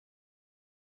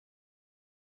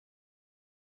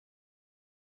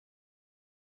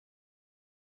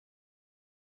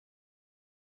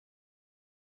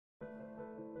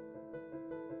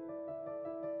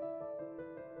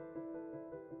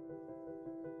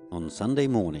On Sunday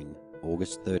morning,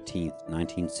 August 13,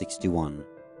 1961,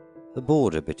 the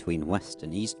border between West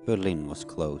and East Berlin was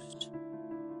closed.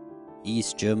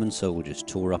 East German soldiers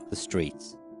tore up the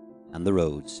streets and the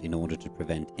roads in order to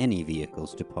prevent any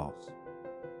vehicles to pass.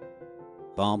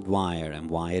 Barbed wire and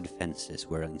wired fences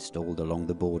were installed along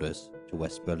the borders to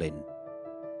West Berlin.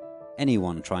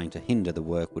 Anyone trying to hinder the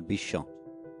work would be shot.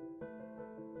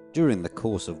 During the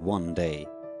course of one day,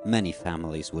 many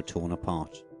families were torn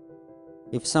apart.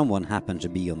 If someone happened to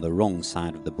be on the wrong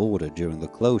side of the border during the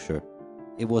closure,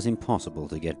 it was impossible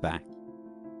to get back.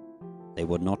 They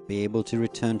would not be able to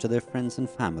return to their friends and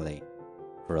family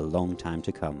for a long time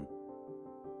to come.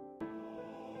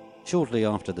 Shortly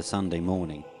after the Sunday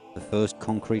morning, the first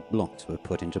concrete blocks were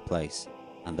put into place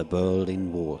and the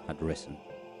Berlin Wall had risen.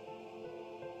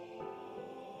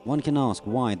 One can ask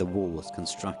why the wall was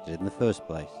constructed in the first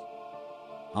place.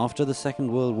 After the Second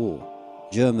World War,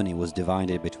 Germany was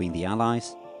divided between the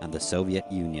Allies and the Soviet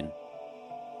Union.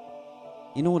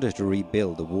 In order to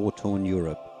rebuild the war-torn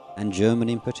Europe, and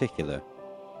Germany in particular,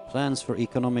 plans for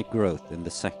economic growth in the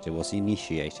sector was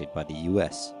initiated by the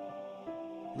US.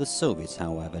 The Soviets,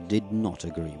 however, did not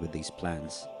agree with these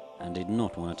plans and did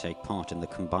not want to take part in the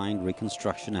combined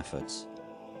reconstruction efforts.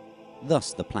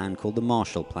 Thus, the plan called the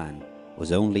Marshall Plan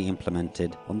was only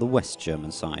implemented on the West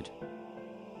German side.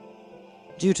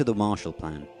 Due to the Marshall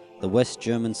Plan, the West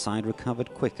German side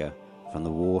recovered quicker from the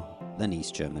war than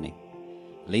East Germany,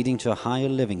 leading to a higher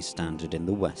living standard in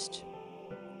the West.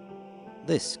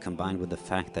 This, combined with the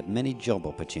fact that many job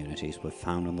opportunities were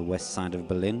found on the west side of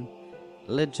Berlin,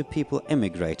 led to people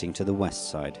emigrating to the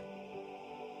west side.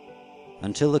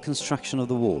 Until the construction of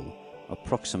the wall,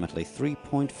 approximately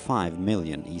 3.5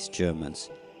 million East Germans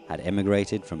had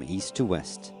emigrated from east to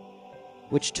west,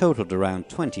 which totaled around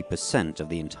 20% of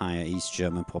the entire East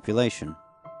German population.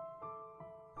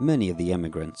 Many of the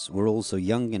emigrants were also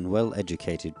young and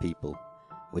well-educated people,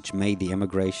 which made the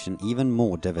emigration even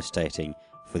more devastating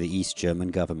for the East German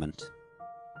government.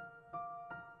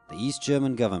 The East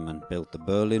German government built the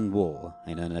Berlin Wall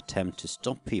in an attempt to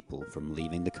stop people from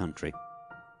leaving the country.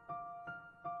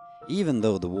 Even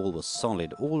though the wall was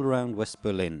solid all around West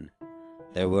Berlin,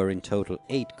 there were in total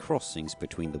 8 crossings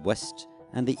between the west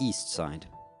and the east side.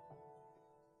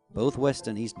 Both West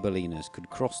and East Berliners could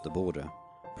cross the border,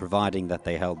 providing that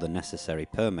they held the necessary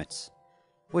permits,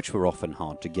 which were often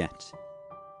hard to get.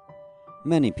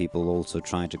 Many people also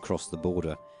tried to cross the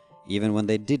border, even when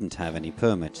they didn't have any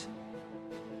permit.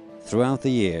 Throughout the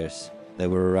years, there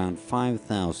were around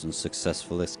 5,000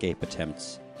 successful escape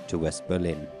attempts to West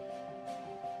Berlin.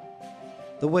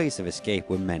 The ways of escape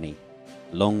were many: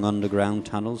 long underground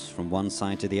tunnels from one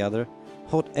side to the other,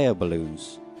 hot air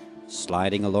balloons,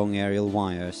 sliding along aerial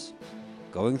wires,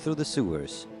 going through the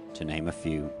sewers, to name a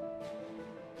few.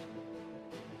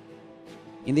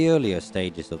 In the earlier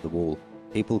stages of the wall,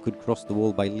 people could cross the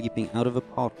wall by leaping out of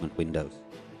apartment windows,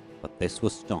 but this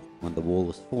was stopped when the wall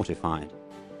was fortified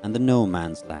and the no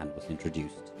man's land was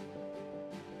introduced.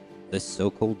 This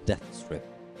so-called death strip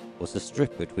was a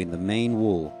strip between the main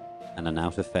wall and an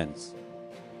outer fence.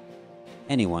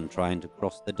 Anyone trying to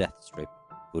cross the death strip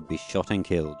would be shot and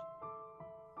killed.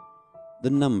 The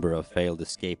number of failed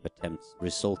escape attempts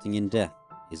resulting in death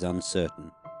is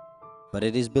uncertain, but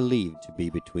it is believed to be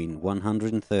between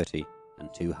 130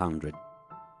 and 200.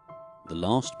 The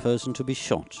last person to be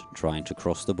shot trying to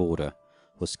cross the border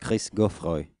was Chris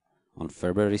Goffroy on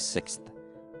February 6,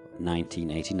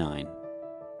 1989.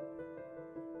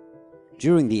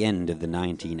 During the end of the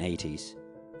 1980s,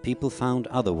 people found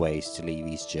other ways to leave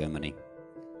East Germany.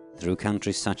 Through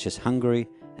countries such as Hungary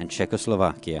and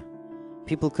Czechoslovakia,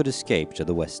 people could escape to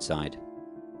the west side.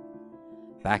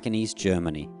 Back in East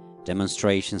Germany,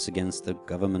 demonstrations against the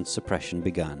government suppression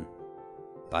began.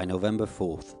 By November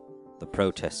 4th, the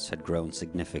protests had grown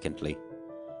significantly,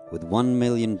 with 1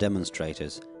 million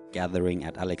demonstrators gathering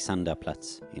at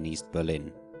Alexanderplatz in East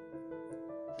Berlin.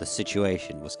 The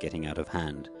situation was getting out of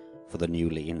hand for the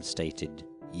newly instated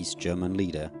East German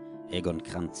leader Egon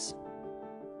Krenz.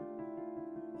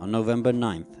 On November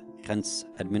 9th, Krenz's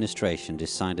administration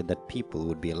decided that people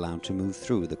would be allowed to move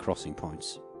through the crossing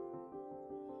points.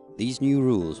 These new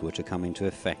rules were to come into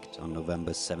effect on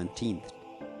November 17th.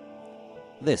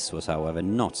 This was, however,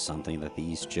 not something that the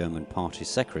East German Party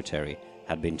secretary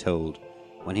had been told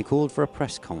when he called for a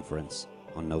press conference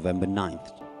on November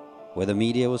 9th, where the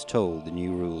media was told the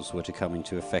new rules were to come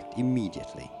into effect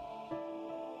immediately.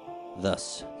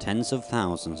 Thus, tens of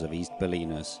thousands of East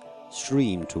Berliners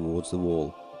streamed towards the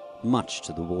wall, much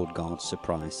to the wall guard's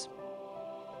surprise.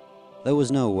 There was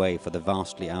no way for the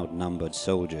vastly outnumbered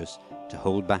soldiers to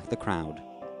hold back the crowd,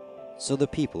 so the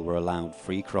people were allowed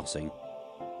free crossing.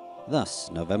 Thus,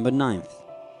 November 9th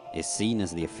is seen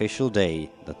as the official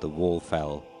day that the wall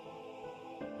fell.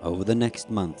 Over the next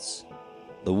months,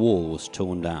 the wall was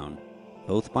torn down,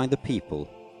 both by the people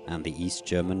and the East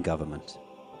German government.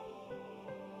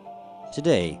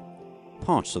 Today,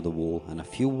 parts of the wall and a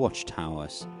few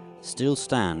watchtowers still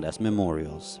stand as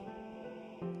memorials.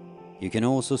 You can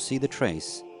also see the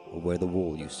trace of where the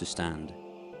wall used to stand.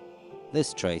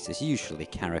 This trace is usually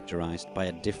characterized by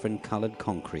a different colored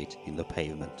concrete in the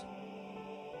pavement.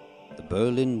 The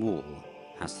Berlin Wall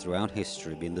has throughout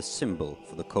history been the symbol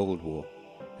for the Cold War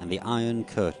and the Iron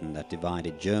Curtain that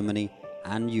divided Germany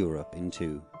and Europe in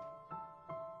two.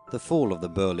 The fall of the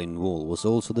Berlin Wall was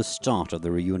also the start of the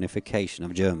reunification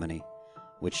of Germany,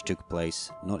 which took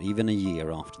place not even a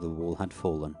year after the wall had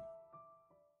fallen.